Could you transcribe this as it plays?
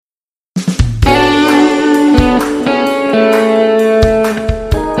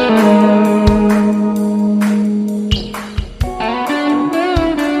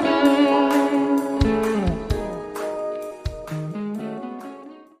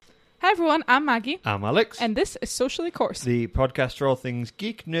Hi everyone, I'm Maggie. I'm Alex. And this is Socially Course. The podcast for all things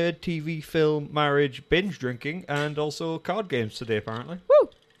geek, nerd, TV, film, marriage, binge drinking, and also card games today, apparently. Woo!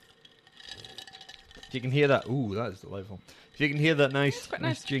 If you can hear that, ooh, that is delightful. If you can hear that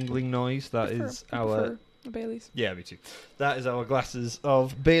nice jingling noise, that is our... the Baileys. Yeah, me too. That is our glasses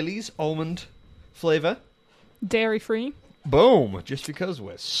of Bailey's almond flavour. Dairy free. Boom! Just because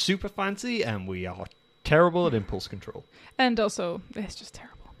we're super fancy and we are terrible at impulse control. And also, it's just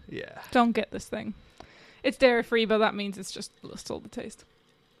terrible. Yeah. Don't get this thing. It's dairy free, but that means it's just lost all the taste.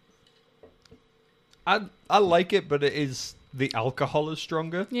 I like it, but it is... The alcohol is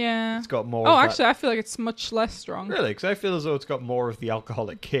stronger. Yeah. It's got more Oh, of actually, I feel like it's much less strong. Really? Because I feel as though it's got more of the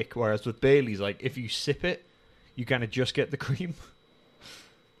alcoholic kick, whereas with Bailey's, like, if you sip it, you kind of just get the cream.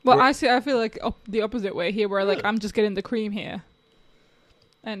 Well, I feel like the opposite way here, where like I'm just getting the cream here,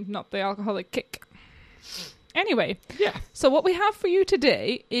 and not the alcoholic kick. Anyway, yeah. So what we have for you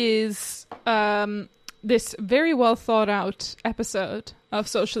today is this very well thought out episode of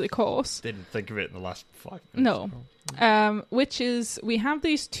Socially Course. Didn't think of it in the last 5 minutes. No. Which is, we have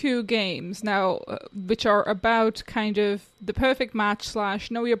these two games now, which are about kind of the perfect match /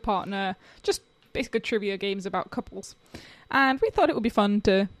 know your partner, just basically trivia games about couples. And we thought it would be fun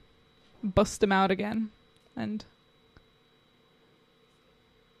to bust them out again. And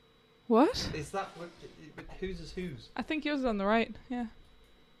what? Is that whose is whose? I think yours is on the right. Yeah.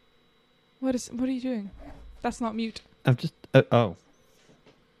 What are you doing? That's not mute. I'm just oh.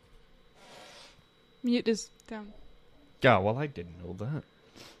 Mute is down. Yeah, well, I didn't know that.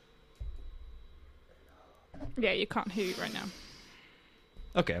 Yeah, you can't hear you right now.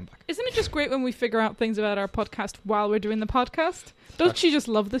 Okay, I'm back. Isn't it just great when we figure out things about our podcast while we're doing the podcast? Don't you just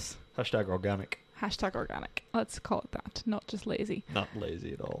love this? Hashtag organic. Hashtag organic. Let's call it that. Not just lazy. Not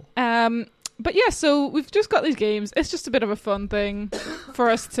lazy at all. But yeah, so we've just got these games. It's just a bit of a fun thing for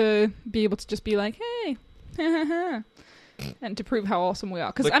us to be able to just be like, hey, and to prove how awesome we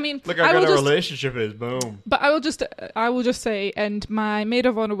are. Because I mean, look how good our relationship is. Boom. But I will just say, and my maid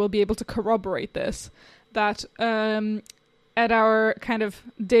of honor will be able to corroborate this, that at our kind of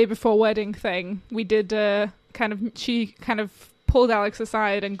day before wedding thing, we did she kind of pulled Alex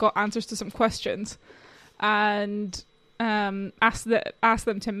aside and got answers to some questions, and asked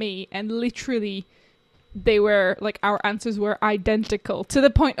them to me, and literally they were like, our answers were identical, to the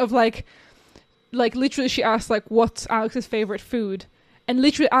point of like literally she asked like, what's Alex's favorite food, and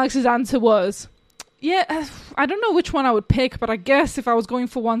literally Alex's answer was, yeah, I don't know which one I would pick, but I guess if I was going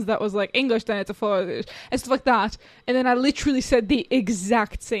for ones that was like English, then it's a foreign and stuff like that. And then I literally said the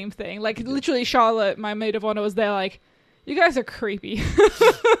exact same thing. Like literally Charlotte, my maid of honor, was there like, you guys are creepy.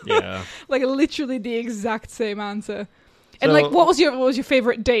 Yeah. Like literally the exact same answer. And so, like, what was your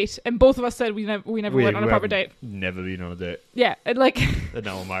favorite date? And both of us said we never went on a proper date. Never been on a date. Yeah, and like, and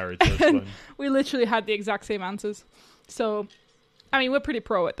now we're married. So it's fine. We literally had the exact same answers. So, I mean, we're pretty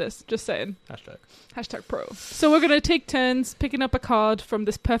pro at this. Just saying. Hashtag pro. So we're gonna take turns picking up a card from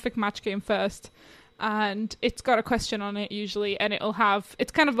this perfect match game first, and it's got a question on it usually, and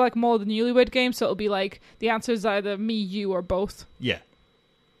it's kind of like more the Newlywed Game, so it'll be like the answer is either me, you, or both. Yeah.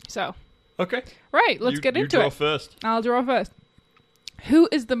 So. Okay. Right, let's get into it. You draw first. I'll draw first. Who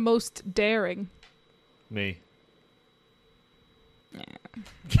is the most daring? Me.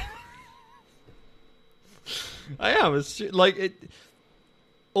 Yeah. I am. It's like it.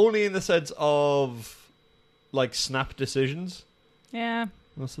 Only in the sense of like snap decisions. Yeah.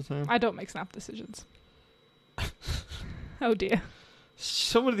 Most of the time. I don't make snap decisions. Oh dear.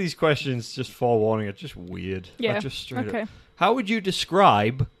 Some of these questions, just forewarning, are just weird. Yeah. Just straight okay. up. How would you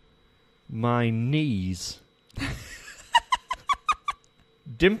describe my knees?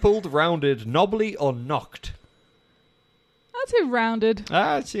 Dimpled, rounded, knobbly, or knocked? I'd say rounded.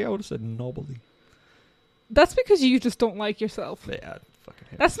 See, I would have said knobbly. That's because you just don't like yourself. Yeah, fucking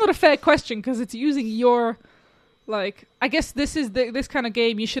hate That's not a fair question, because it's using your, like, I guess this is this kind of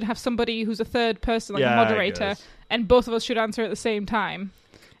game. You should have somebody who's a third person, like a moderator, and both of us should answer at the same time,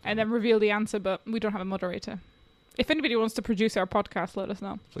 and then reveal the answer, but we don't have a moderator. If anybody wants to produce our podcast, let us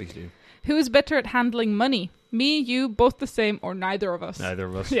know. Please do. Who is better at handling money? Me, you, both the same, or neither of us? Neither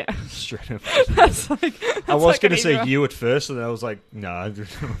of us. Yeah. Straight up. I was going to say you at first, and I was like, nah, we're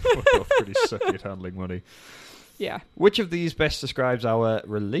both pretty sucky at handling money. Yeah. Which of these best describes our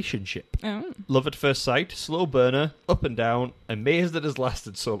relationship? Oh. Love at first sight, slow burner, up and down, amazed that it has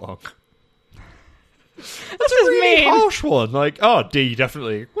lasted so long. That's a really harsh one. Like, oh, D,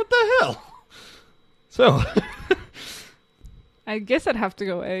 definitely. What the hell? So... I guess I'd have to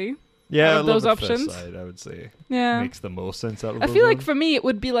go A. Yeah, of those options. First sight, I would say. Yeah. Makes the most sense out of I feel like for me it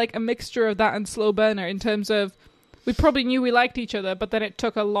would be like a mixture of that and slow burner in terms of We probably knew we liked each other, but then it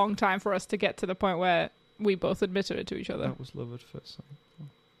took a long time for us to get to the point where we both admitted it to each other. That was love at first sight.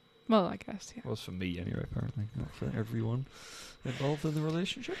 Well, I guess, yeah. It was for me anyway, apparently. Not for everyone involved in the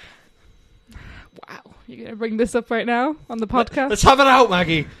relationship. Wow. You're going to bring this up right now on the podcast? Let's have it out,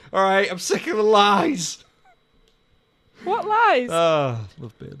 Maggie. All right, I'm sick of the lies. What lies?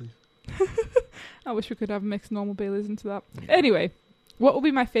 Love Baileys. I wish we could have mixed normal Baileys into that. Yeah. Anyway, what would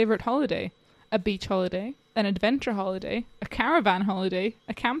be my favourite holiday? A beach holiday, an adventure holiday, a caravan holiday,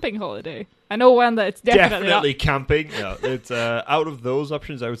 a camping holiday. I know one that it's definitely camping. No, it's out of those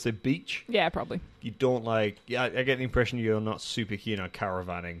options, I would say beach. Yeah, probably. You don't like... Yeah, I get the impression you're not super keen on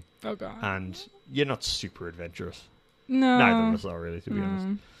caravanning. Oh, God. And you're not super adventurous. No. Neither of us are, really, to be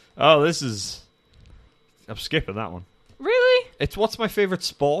honest. Oh, this is... I'm skipping that one. Really? It's what's my favourite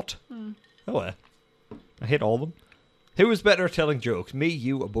sport? Oh, yeah. I hate all of them. Who is better at telling jokes? Me,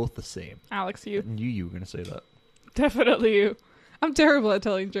 you, are both the same. Alex, you. I knew you were going to say that. Definitely you. I'm terrible at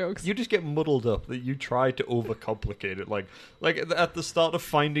telling jokes. You just get muddled up that you try to overcomplicate it. Like at the start of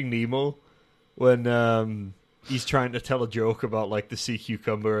Finding Nemo, when he's trying to tell a joke about like the sea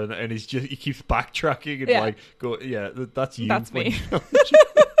cucumber, and he keeps backtracking and that's you. That's me.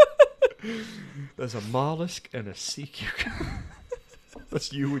 There's a mollusk and a sea cucumber.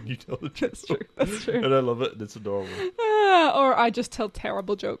 That's you when you tell the joke. That's true. And I love it, and it's adorable. Or I just tell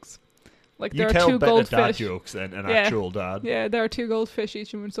terrible jokes. Like there you are two better goldfish. dad jokes than an actual dad. Yeah, there are two goldfish,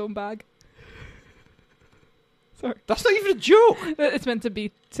 each in its own bag. Sorry. That's not even a joke. It's meant to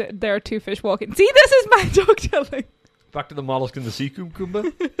be, there are two fish walking. See, this is my joke telling. Back to the mollusk and the sea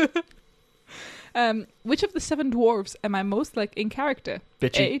cucumber. Which of the 7 dwarves am I most like in character?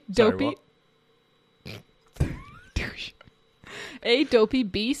 Bitchy. A. Dopey. A. Dopey.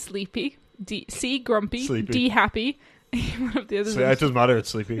 B. Sleepy. C. Grumpy. Sleepy. D. Happy. One of the others. It doesn't matter. It's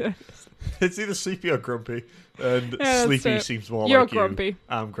Sleepy. It's either Sleepy or Grumpy, and Sleepy seems more you're like grumpy. you.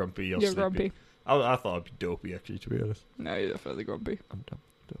 I'm Grumpy. You're Sleepy. Grumpy. I thought I'd be Dopey, actually, to be honest. No, you're definitely grumpy. I'm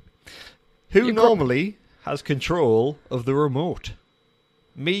Dopey. Who You're normally has control of the remote?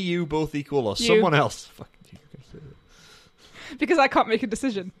 Me, you, both equal, or You. someone else? Fuck you. Because I can't make a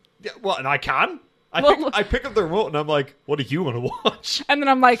decision. Yeah, what? And I can. Well, I pick up the remote and I'm like, "What do you want to watch?" And then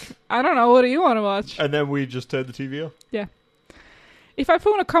I'm like, I don't know, what do you want to watch? And then we just turn the TV off. Yeah. If I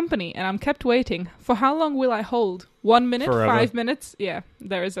phone a company and I'm kept waiting, for how long will I hold? 1 minute? Forever. 5 minutes? Yeah,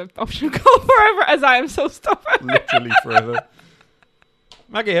 there is an option called forever, as I am so stubborn. Literally forever.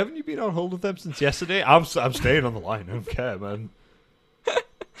 Maggie, haven't you been on hold with them since yesterday? I'm staying on the line. I don't care, man.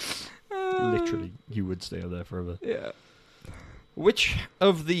 Literally, you would stay on there forever. Yeah. Which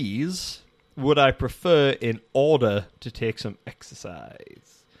of these would I prefer in order to take some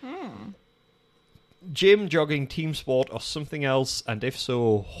exercise? Gym, jogging, team sport, or something else? And if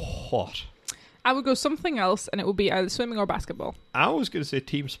so, what? I would go something else, and it would be either swimming or basketball. I was going to say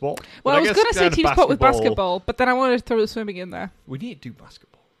team sport. Well, I was going to say kind of team sport with basketball, but then I wanted to throw the swimming in there. We need to do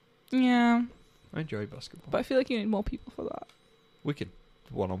basketball. Yeah. I enjoy basketball. But I feel like you need more people for that. We could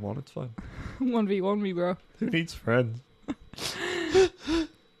one-on-one, it's fine. 1v1 me, bro. Who needs friends?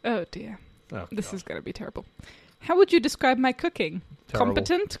 Oh, dear. Oh, This God. is going to be terrible. How would you describe my cooking? Terrible.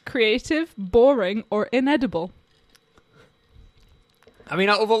 Competent, creative, boring, or inedible? I mean,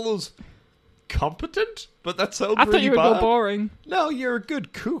 out of all those, competent? But that sounds I thought really you would bad. go boring. No, you're a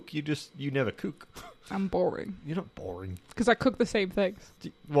good cook. You never cook. I'm boring. You're not boring. Because I cook the same things.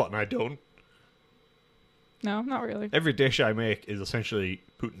 What, and I don't? No, not really. Every dish I make is essentially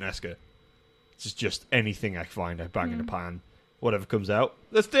puttanesca. It's just anything I find, I bang in a pan. Whatever comes out,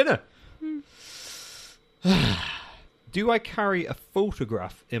 that's dinner. Do I carry a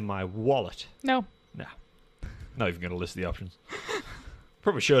photograph in my wallet? No. No. Not even going to list the options.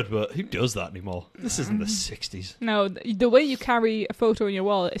 Probably should, but who does that anymore? This isn't the 60s. No, the way you carry a photo in your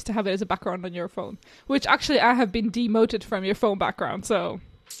wallet is to have it as a background on your phone. Which actually I have been demoted from your phone background, so...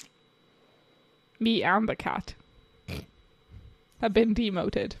 Me and the cat have been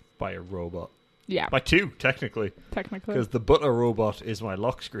demoted. By a robot. Yeah, By 2, technically. technically. Because the butter robot is my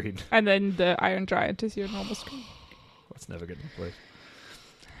lock screen. And then the Iron Giant is your normal screen. That's never getting replaced.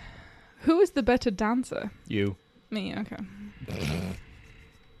 Who is the better dancer? You. Me, okay.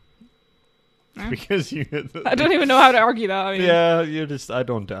 Because you... I don't even know how to argue that. I mean, Yeah, you're just... I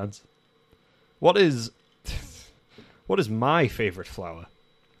don't dance. What is my favourite flower?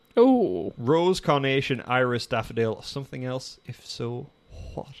 Oh. Rose, carnation, iris, daffodil, or something else? If so,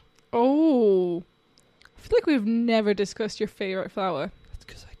 what? Oh. I feel like we've never discussed your favourite flower. That's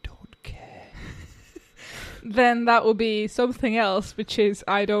because I don't care. Then that will be something else, which is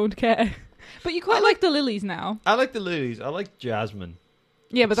I don't care. But you quite like the lilies now. I like the lilies. I like jasmine.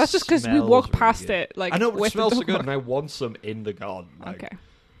 Yeah, but that's just because we Smells walk really past good. it. Like I know, but it with the smells so door. good, and I want some in the garden. Like, Okay.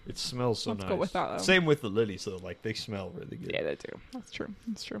 it smells so Let's nice. go with that, though. Same with the lilies, though. Like, they smell really good. Yeah, they do. That's true.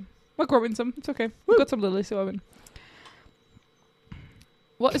 That's true. We're growing some. It's okay. We've got some lilies, so I've been.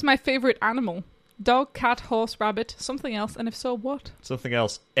 What is my favourite animal? Dog, cat, horse, rabbit, something else, and if so, what? Something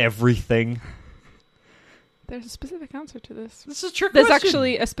else. Everything. There's a specific answer to this. This is a trick There's question.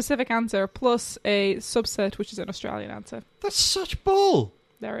 actually a specific answer plus a subset, which is an Australian answer. That's such bull.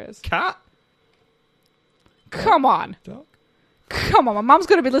 There is. Cat? Come on. Dog? Come on. My mom's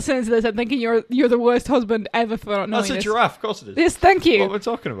going to be listening to this and thinking you're the worst husband ever for not knowing That's a this. giraffe. Of course it is. Yes, thank you. What we're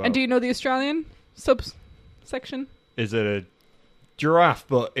talking about. And do you know the Australian subsection? Is it a giraffe,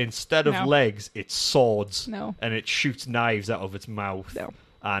 but instead of No. legs, it's swords. No. And it shoots knives out of its mouth. No.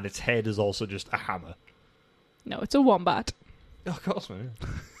 And its head is also just a hammer. No, it's a wombat. Oh, of course, man.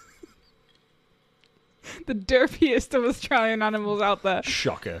 The derpiest of Australian animals out there.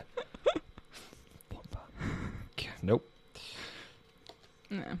 Shocker. Nope.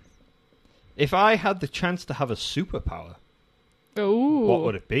 No. If I had the chance to have a superpower, Ooh. what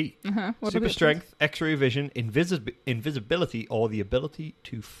would it be? Uh-huh. What Super are the strength, X-ray vision, invisibility, or the ability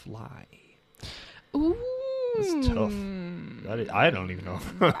to fly? Ooh. That's tough. I don't even know.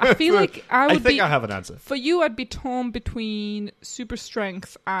 I feel like I would think be... I have an answer. For you, I'd be torn between super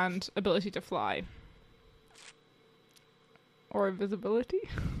strength and ability to fly. Or invisibility.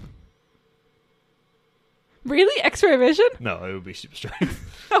 Really? X-ray vision? No, it would be super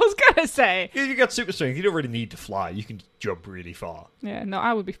strength. I was gonna say. If you got super strength, you don't really need to fly. You can jump really far. Yeah, no,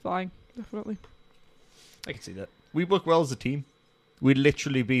 I would be flying. Definitely. I can see that. We work well as a team. We'd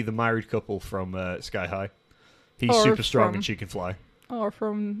literally be the married couple from Sky High. He's Or super strong from- and she can fly. Or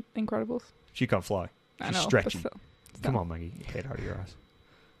from Incredibles. She can't fly. I She's know. stretchy. But still. Come on, Maggie. Head out of your ass.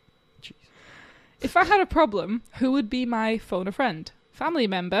 Jeez. If I had a problem, who would be my phone a friend? Family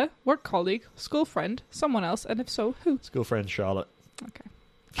member, work colleague, school friend, someone else, and if so, who? School friend Charlotte. Okay.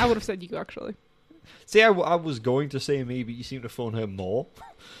 I would have said you, actually. See, I was going to say me, but you seem to phone her more.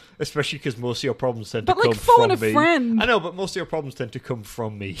 Especially because most of your problems tend But, to like, come phone from a me. friend. I know, but most of your problems tend to come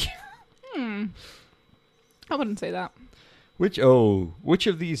from me. I wouldn't say that. Which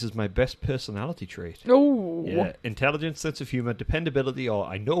of these is my best personality trait? Oh. Yeah, intelligence, sense of humor, dependability, or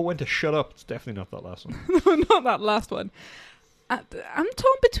I know when to shut up. It's definitely not that last one. Not that last one. I'm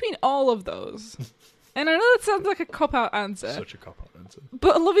torn between all of those. And I know that sounds like a cop-out answer. Such a cop-out answer.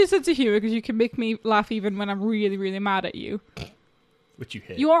 But I love your sense of humor because you can make me laugh even when I'm really, really mad at you. Which you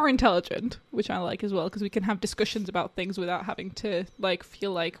hate. You are intelligent, which I like as well, because we can have discussions about things without having to like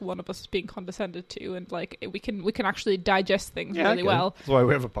feel like one of us is being condescended to, and like we can actually digest things Yeah, really okay. well. That's why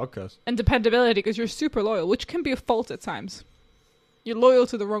we have a podcast. And dependability, because you're super loyal, which can be a fault at times. You're loyal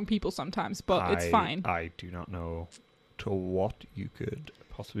to the wrong people sometimes, but it's fine. I do not know to what you could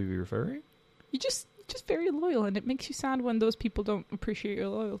possibly be referring. You're just very loyal, and it makes you sad when those people don't appreciate your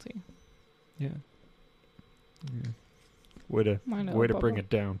loyalty. Yeah. Way to I know, bring Bubba. it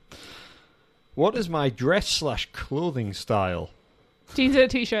down. What is my dress/clothing style? Jeans and a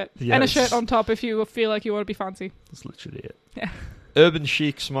t-shirt. Yeah, And a it's- shirt on top if you feel like you want to be fancy. That's literally it. Yeah. Urban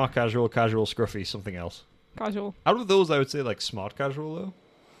chic, smart casual, casual scruffy, something else. Casual. Out of those, I would say like smart casual though.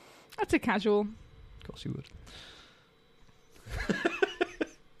 I'd say casual. Of course you would.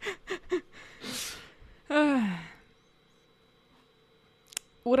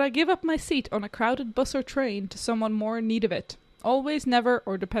 Would I give up my seat on a crowded bus or train to someone more in need of it? Always, never,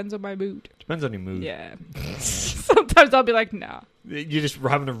 or depends on my mood. Depends on your mood. Yeah. Sometimes I'll be like, nah. You're just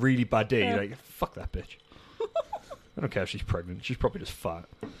having a really bad day. Yeah. You're like, fuck that bitch. I don't care if she's pregnant. She's probably just fat.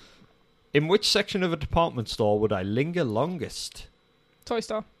 In which section of a department store would I linger longest? Toy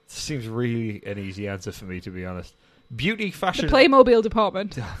Store. Seems really an easy answer for me, to be honest. Beauty, The fashion... Playmobil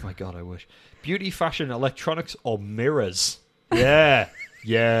department. Oh my god, I wish. Beauty, fashion, electronics, or mirrors? Yeah.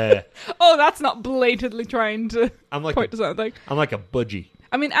 Yeah. Oh, that's not blatantly trying to I'm like point to something. I'm like a budgie.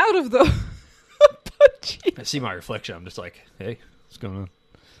 I mean, out of the... Budgie. I see my reflection. I'm just like, hey, what's going on?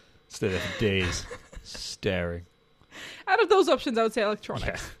 Stay there for days, staring. Out of those options, I would say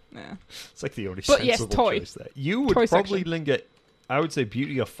electronics. Yeah. It's like the only But yes, sensible toy. choice there. You would Toy probably section. linger, I would say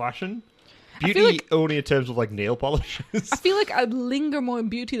beauty or fashion. I feel Beauty like- only in terms of like nail polishes. I feel like I'd linger more in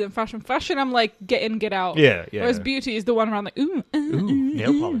beauty than fashion. Fashion, I'm like, get in, get out. yeah. Whereas beauty is the one around like, ooh, Ooh,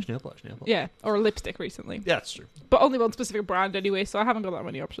 nail polish, nail polish, nail polish. Yeah, or lipstick recently. Yeah, that's true. But only one specific brand anyway, so I haven't got that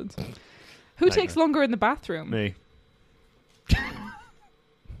many options. Who Nightmare. takes longer in the bathroom? Me.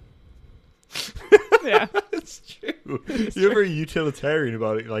 Yeah. It's It's true. You're very utilitarian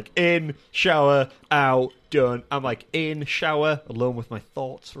about it. You're like, in, shower, out, done. I'm like, in, shower, alone with my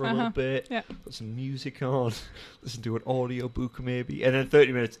thoughts for a little bit. Yeah. Put some music on. Listen to an audio book maybe. And then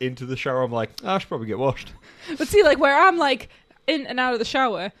 30 minutes into the shower, I'm like, I should probably get washed. But see, like, where I'm, like, in and out of the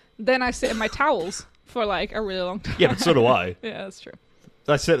shower, then I sit in my towels for, like, a really long time. Yeah, but so do I. Yeah, that's true.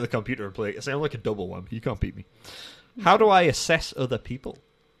 I sit at the computer and play. I sound like a double one. You can't beat me. How do I assess other people?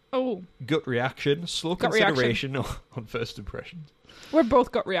 Oh. Gut reaction, slow Gut consideration on first impressions. We're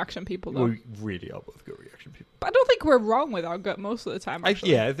both gut reaction people, though. We really are both gut reaction people. But I don't think we're wrong with our gut most of the time,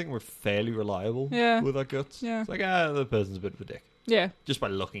 actually. I think we're fairly reliable with our guts. Yeah. It's like, the person's a bit of a dick. Yeah. Just by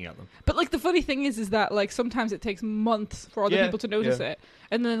looking at them. But, like, the funny thing is that, like, sometimes it takes months for other people to notice it.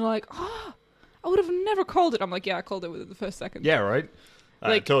 And then, like, I would have never called it. I'm like, yeah, I called it within the first second. Yeah, right?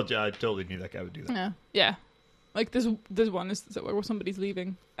 Like, I told you, I totally knew that guy would do that. Yeah. Yeah. Like, there's one is where somebody's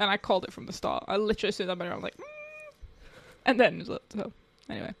leaving, and I called it from the start. I literally said that, I'm like, and then, so,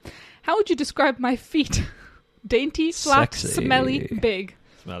 anyway. How would you describe my feet? Dainty, flat, Sexy. smelly, big.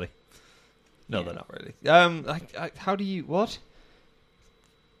 Smelly. No, Yeah. they're not really. How do you, what?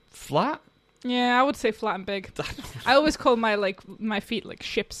 Flat? Yeah, I would say flat and big. I always call my feet like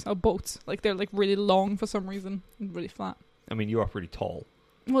ships or boats. Like, they're like really long for some reason, and really flat. I mean, you are pretty tall.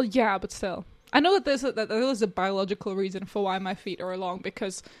 Well, yeah, but still. I know that there's a biological reason for why my feet are long,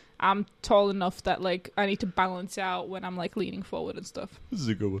 because I'm tall enough that, like, I need to balance out when I'm, like, leaning forward and stuff. This is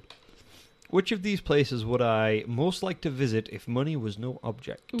a good one. Which of these places would I most like to visit if money was no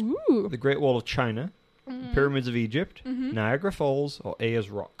object? Ooh. The Great Wall of China, the Pyramids of Egypt, Niagara Falls, or Ayers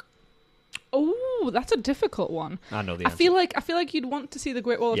Rock? Oh, that's a difficult one. I know the I answer. feel like you'd want to see the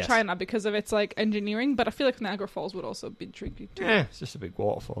Great Wall of Yes. China because of its, like, engineering, but I feel like Niagara Falls would also be intriguing too. Yeah, it's just a big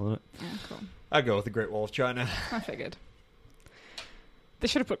waterfall, isn't it? Yeah, cool. I'd go with the Great Wall of China. I figured. They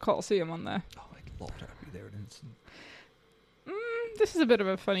should have put Colosseum on there. Oh my lord, I'd be there in an instant. This is a bit of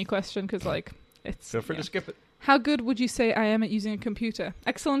a funny question because, like, it's... Feel free yeah. to skip it. How good would you say I am at using a computer?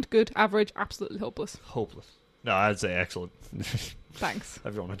 Excellent, good, average, absolutely hopeless. Hopeless. No, I'd say excellent. Thanks.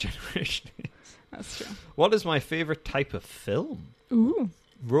 Everyone a generation. That's true. What is my favourite type of film? Ooh.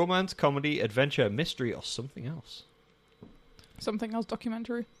 Romance, comedy, adventure, mystery, or something else? Something else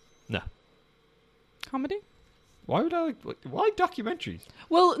documentary? No. Comedy? Why would I like... Why documentaries?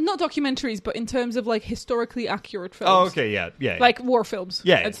 Well, not documentaries, but in terms of, like, historically accurate films. Oh, okay, yeah. Like war films.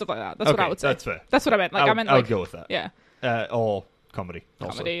 Yeah. And stuff like that. That's what I would say. That's fair. That's what I meant. Like, I meant, I like... would go with that. Yeah. Or comedy.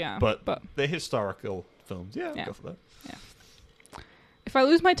 Also. Comedy, yeah. But But the historical films, yeah, I'd Yeah. go for that. if I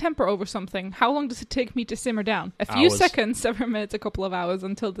lose my temper over something, how long does it take me to simmer down? A few Hours. seconds, several minutes, a couple of hours,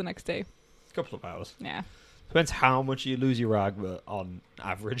 until the next day. A couple of hours. Yeah. Depends how much you lose your rag, but on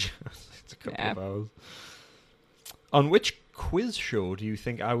average, it's a couple Yeah. of hours. On which quiz show do you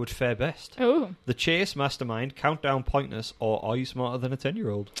think I would fare best? Oh, The Chase, Mastermind, Countdown, Pointless, or Are You Smarter Than a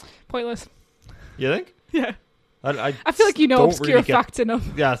 10-Year-Old? pointless. You think? Yeah. I I feel like you know don't obscure really get- facts enough.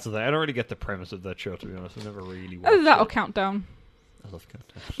 Yeah, that's the thing. I don't really get the premise of that show, to be honest. I never really watched Either that or it. Countdown. I love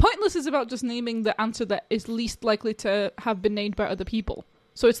Countdown. Pointless is about just naming the answer that is least likely to have been named by other people.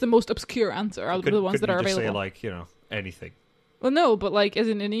 So it's the most obscure answer out of the ones that are Couldn't you just available. say, like, you know, anything? Well, no, but, like, as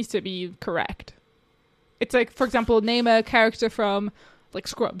in it needs to be correct. It's like, for example, name a character from, like,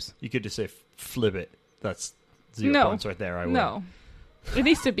 Scrubs. You could just say Flibbit. That's 0 No. points right there. I win. No. It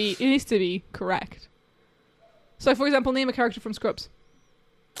needs to be correct. So, for example, name a character from Scrubs.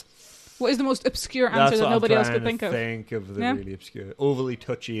 What is the most obscure answer That's that what nobody I'm else trying could think to of? think of the Yeah. really obscure. Overly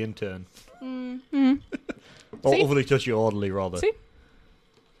touchy intern. Mm-hmm. Or See? overly touchy orderly, rather. See?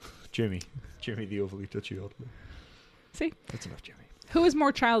 Jimmy the overly touchy orderly. See? That's enough, Jimmy. Who is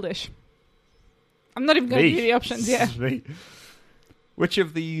more childish? I'm not even going to give you the options, yeah. This is me. Which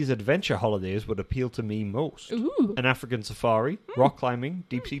of these adventure holidays would appeal to me most? Ooh. An African safari, rock climbing,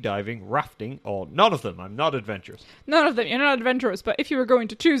 deep sea diving, rafting, or none of them? I'm not adventurous. None of them. You're not adventurous, but if you were going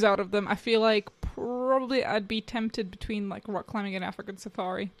to choose out of them, I feel like probably I'd be tempted between, like, rock climbing and African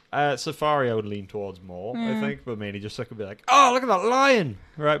safari. Safari I would lean towards more, I Yeah. think, but mainly just so I could be like, oh, look at that lion!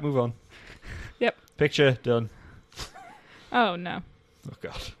 Right, move on. Yep. Picture, done. Oh, no. Oh,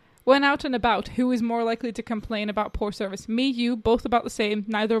 God. When out and about, who is more likely to complain about poor service? Me, you, both about the same.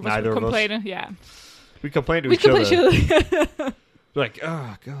 Neither of us Neither would of us. complain. Yeah. We complain to We each complain other. each other. Like,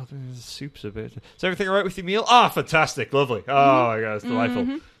 oh, God, the soup's a bit... Is everything all right with your meal? Ah, fantastic, lovely. Oh, my God, it's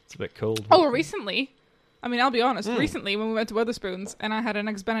delightful. It's a bit cold. Oh, recently, I mean, I'll be honest, Mm. recently when we went to Wetherspoons and I had an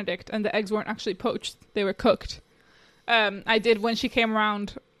Eggs Benedict and the eggs weren't actually poached, they were cooked. I did, when she came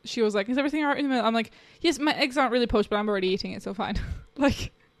around, she was like, is everything all right with the meal? I'm like, yes, my eggs aren't really poached, but I'm already eating it, so fine.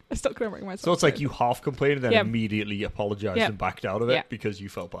 Like, I still couldn't bring myself So it's to like it. you half complained and then Yeah. immediately apologized Yeah. and backed out of it Yeah. because you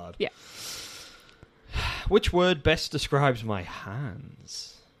felt bad. Yeah. Which word best describes my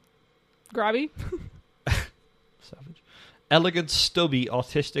hands? Grabby. Savage. Elegant, stubby,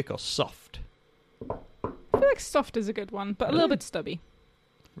 artistic, or soft? I feel like soft is a good one, but a little bit stubby.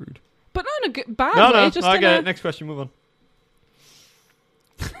 Rude. But not in a good, bad No, way. no, Just I in get a, it. Next question, move on.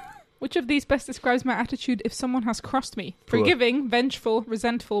 Which of these best describes my attitude if someone has crossed me? Poor. Forgiving, vengeful,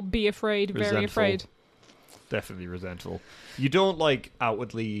 resentful, be afraid, very Resentful. afraid. Definitely resentful. You don't, like,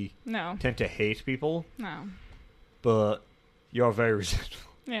 outwardly No, tend to hate people, no. but you're very resentful.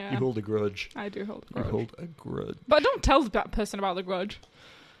 Yeah, You hold a grudge. I do hold a You grudge. hold a grudge. But don't tell that person about the grudge.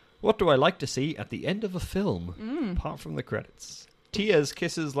 What do I like to see at the end of a film, apart from the credits? Tears,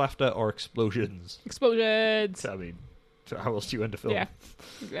 kisses, laughter, or explosions? Explosions. I mean, so how else do you end a film? Yeah.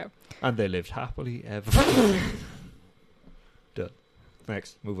 Yeah. And they lived happily ever. Done.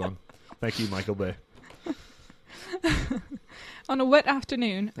 Next, move on. Thank you, Michael Bay. On a wet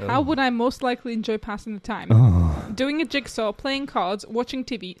afternoon, how Oh. would I most likely enjoy passing the time? Doing a jigsaw, playing cards, watching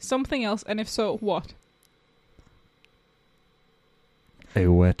TV, something else, and if so, what? A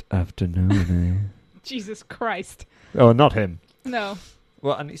wet afternoon, Jesus Christ. Oh, not him. No.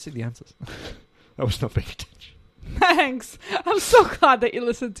 Well, I need to see the answers. I was not paying attention. Thanks. I'm so glad that you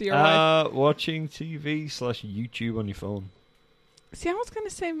listened to your wife. Watching TV/YouTube on your phone. See, I was going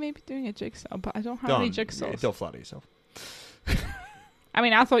to say maybe doing a jigsaw, but I don't have Don't, any jigsaws. don't flatter yourself. I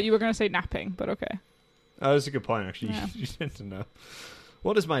mean, I thought you were going to say napping, but okay. Oh, that's a good point, actually. Yeah. You tend to know.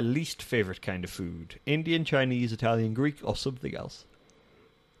 What is my least favourite kind of food? Indian, Chinese, Italian, Greek, or something else?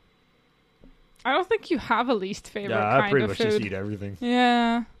 I don't think you have a least favorite Yeah, I kind pretty of much food. just eat everything.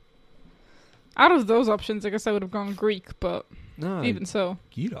 Yeah. Out of those options, I guess I would have gone Greek, but No, even so.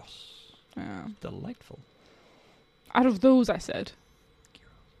 gyros. Yeah. Delightful. Out of those, I said.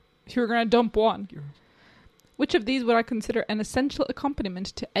 If you were going to dump one. Gyros. Which of these would I consider an essential accompaniment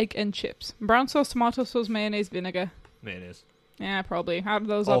to egg and chips? Brown sauce, tomato sauce, mayonnaise, vinegar. Mayonnaise. Yeah, probably. Out of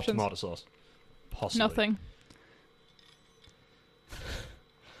those Or options. tomato sauce. Possibly. Nothing.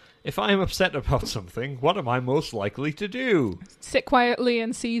 If I am upset about something, what am I most likely to do? Sit quietly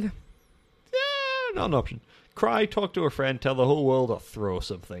and seethe. Yeah, not an option. Cry, talk to a friend, tell the whole world, or throw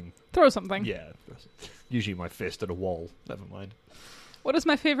something. Throw something. Yeah. Usually my fist at a wall. Never mind. What is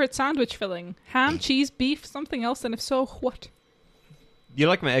my favourite sandwich filling? Ham, cheese, beef, something else, and if so, what? You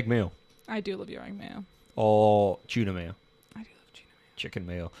like my egg mayo? I do love your egg mayo. Or tuna mayo? I do love tuna Chicken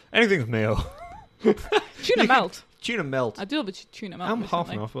mayo. Anything with mayo. mayo. Tuna melt. Tuna melt. I do love a tuna melt. I'm half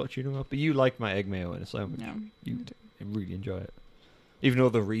recently. and half about tuna melt, but you like my egg mayo in a sandwich. Yeah. You really enjoy it. Even though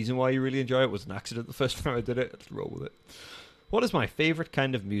the reason why you really enjoy it was an accident the first time I did it, let's roll with it. What is my favourite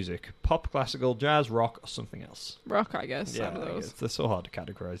kind of music? Pop, classical, jazz, rock, or something else? Rock, I guess. Yeah, Out of I those. guess. They're so hard to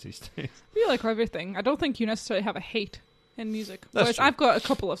categorise these days. We like everything. I don't think you necessarily have a hate in music. That's Whereas true. I've got a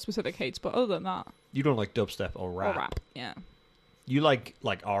couple of specific hates, but other than that, You don't like dubstep or rap. or rap. Yeah. You like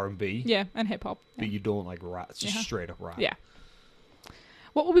R&B, Yeah, and hip hop. but you don't like rap. It's just Yeah. straight up rap. Yeah.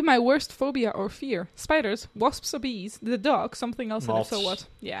 What would be my worst phobia or fear? Spiders, wasps or bees, the dark, something else, and if so Moths. what?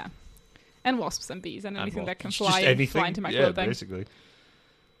 Yeah. And wasps and bees and anything that can Just fly anything. into my Yeah, clothing. basically.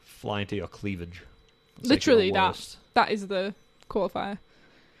 Fly into your cleavage. It's Literally like your that. worst. That is the qualifier.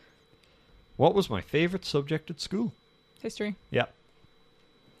 What was my favourite subject at school? History. I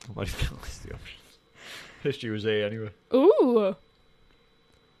might have list the options. History was A anyway. Ooh.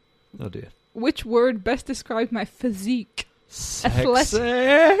 Oh dear. Which word best describes my physique?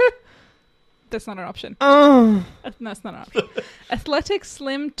 Sexy. That's not an option. Oh. That's not an option. Athletic,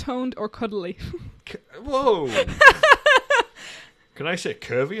 slim, toned, or cuddly? Whoa. Can I say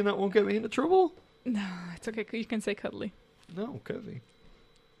curvy and that won't get me into trouble? No, it's okay. You can say cuddly. No, curvy.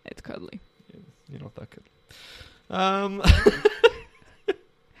 It's cuddly. You're not that good.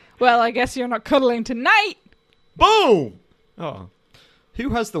 Well, I guess you're not cuddling tonight. Boom! Oh. Who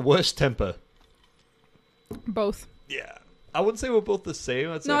has the worst temper? Both. Yeah. I wouldn't say we're both the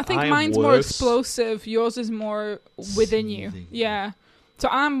same. I'd say No, I think am mine's more worse. explosive. Yours is more within you. Soothing. Yeah. So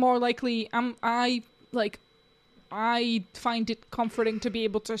I'm more likely. I find it comforting to be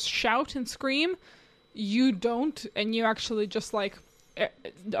able to shout and scream. You don't, and you actually just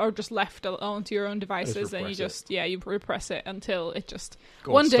are just left alone to your own devices, and you repress just you repress it until it just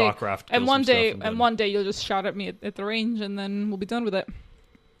Go one on day StarCraft, and kill one some day stuff and one day you'll just shout at me at the range, and then we'll be done with it.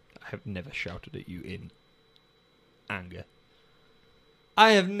 I have never shouted at you in anger.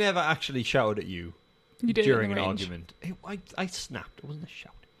 I have never actually shouted at you You did during it an in the range. argument. I snapped. It wasn't a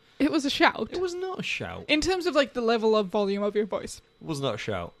shout. It was a shout. It was not a shout. In terms of the level of volume of your voice. It was not a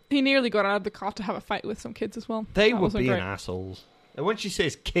shout. He nearly got out of the car to have a fight with some kids as well. They That were wasn't being great. assholes. And when she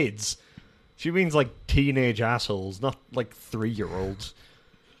says kids, she means teenage assholes, not 3-year-olds.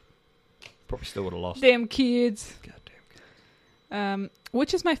 Probably still would have lost. Damn kids. Goddamn.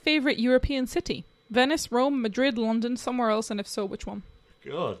 Which is my favorite European city? Venice, Rome, Madrid, London, somewhere else, and if so, which one?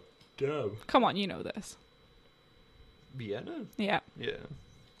 God damn. Come on, you know this. Vienna? Yeah. Yeah.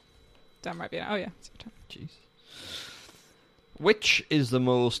 Damn right, Vienna. Oh, yeah. It's your turn. Jeez. Which is the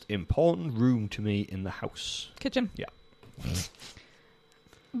most important room to me in the house? Kitchen. Yeah.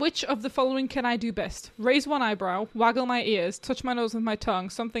 Which of the following can I do best? Raise one eyebrow, waggle my ears, touch my nose with my tongue,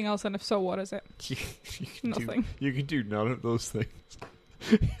 something else, and if so, what is it? Nothing. You can do none of those things.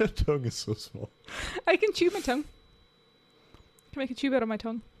 Your tongue is so small. I can chew my tongue. Can make a chew out of my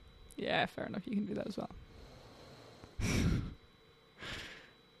tongue. Yeah, fair enough. You can do that as well.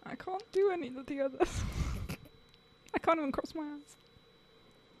 I can't do any of the others. I can't even cross my hands.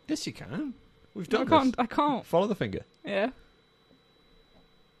 Yes, you can. We've No, done I can't. this. I can't. Follow the finger. Yeah.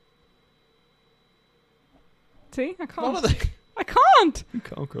 See? I Follow can't. the... I can't! You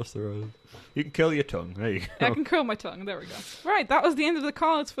can't cross the road. You can kill your tongue. There you go. I can curl my tongue. There we go. Right, that was the end of the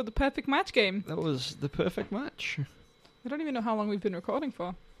cards for the perfect match game. That was the perfect match. I don't even know how long we've been recording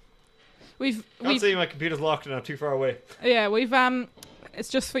for. Can't see, my computer's locked and I'm too far away. We've it's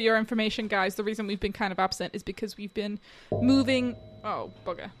just for your information, guys. The reason we've been kind of absent is because we've been moving. Oh,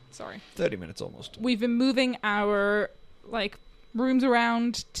 bugger! Sorry. 30 minutes almost. We've been moving our rooms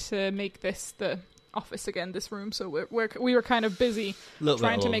around to make this the office again. This room, so we were kind of busy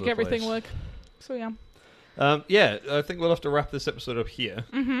trying to make everything work. So yeah. Yeah, I think we'll have to wrap this episode up here,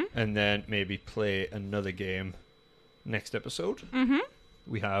 and then maybe play another game next episode.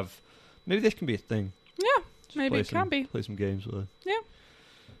 We have maybe this can be a thing. Yeah, Just maybe it can be. Play some games with it. Yeah.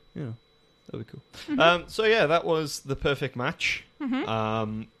 Yeah, that'd be cool. So yeah, that was the perfect match.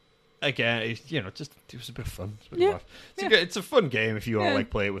 Again, it was a bit of fun. It's a fun game if you want to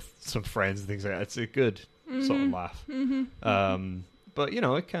play it with some friends and things like that. It's a good sort of laugh. But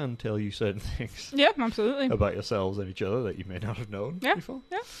it can tell you certain things. Yeah, absolutely. About yourselves and each other that you may not have known before.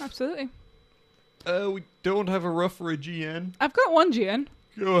 Yeah, absolutely. We don't have a rough or a GN. I've got one GN.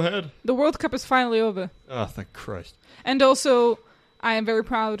 Go ahead. The World Cup is finally over. Oh, thank Christ. And also, I am very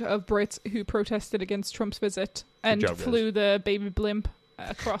proud of Brits who protested against Trump's visit and flew the baby blimp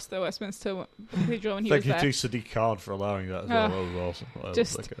across the Westminster Cathedral when he was there. Thank you to Sadiq Khan for allowing that as well. That was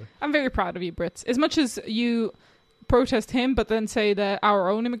awesome. I'm very proud of you, Brits. As much as you protest him, but then say that our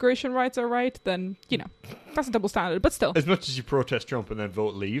own immigration rights are right, then, that's a double standard, but still. As much as you protest Trump and then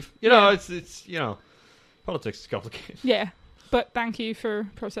vote leave. It's politics is complicated. Yeah, but thank you for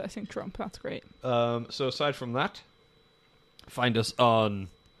protesting Trump. That's great. So aside from that, find us on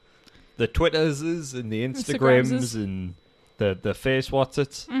the Twitters and the Instagrams and the face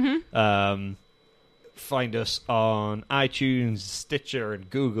what's-its. Find us on iTunes, Stitcher, and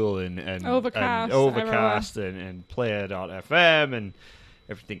Google, and Overcast, and Player.fm, and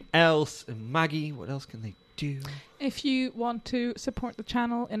everything else. And Maggie, what else can they do? If you want to support the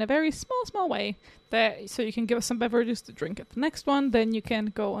channel in a very small way, so you can give us some beverages to drink at the next one, then you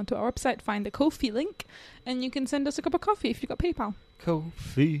can go onto our website, find the Ko-fi link, and you can send us a cup of coffee if you've got PayPal.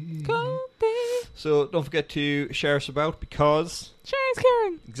 Ko-fi. So don't forget to share us about, because sharing is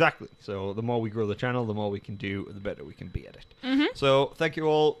caring. Exactly. So the more we grow the channel, the more we can do, the better we can be at it. So thank you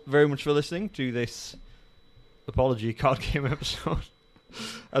all very much for listening to this apology card game episode.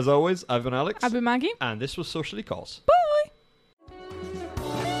 As always, I've been Alex. I've been Maggie. And this was Socially Cause. Bye.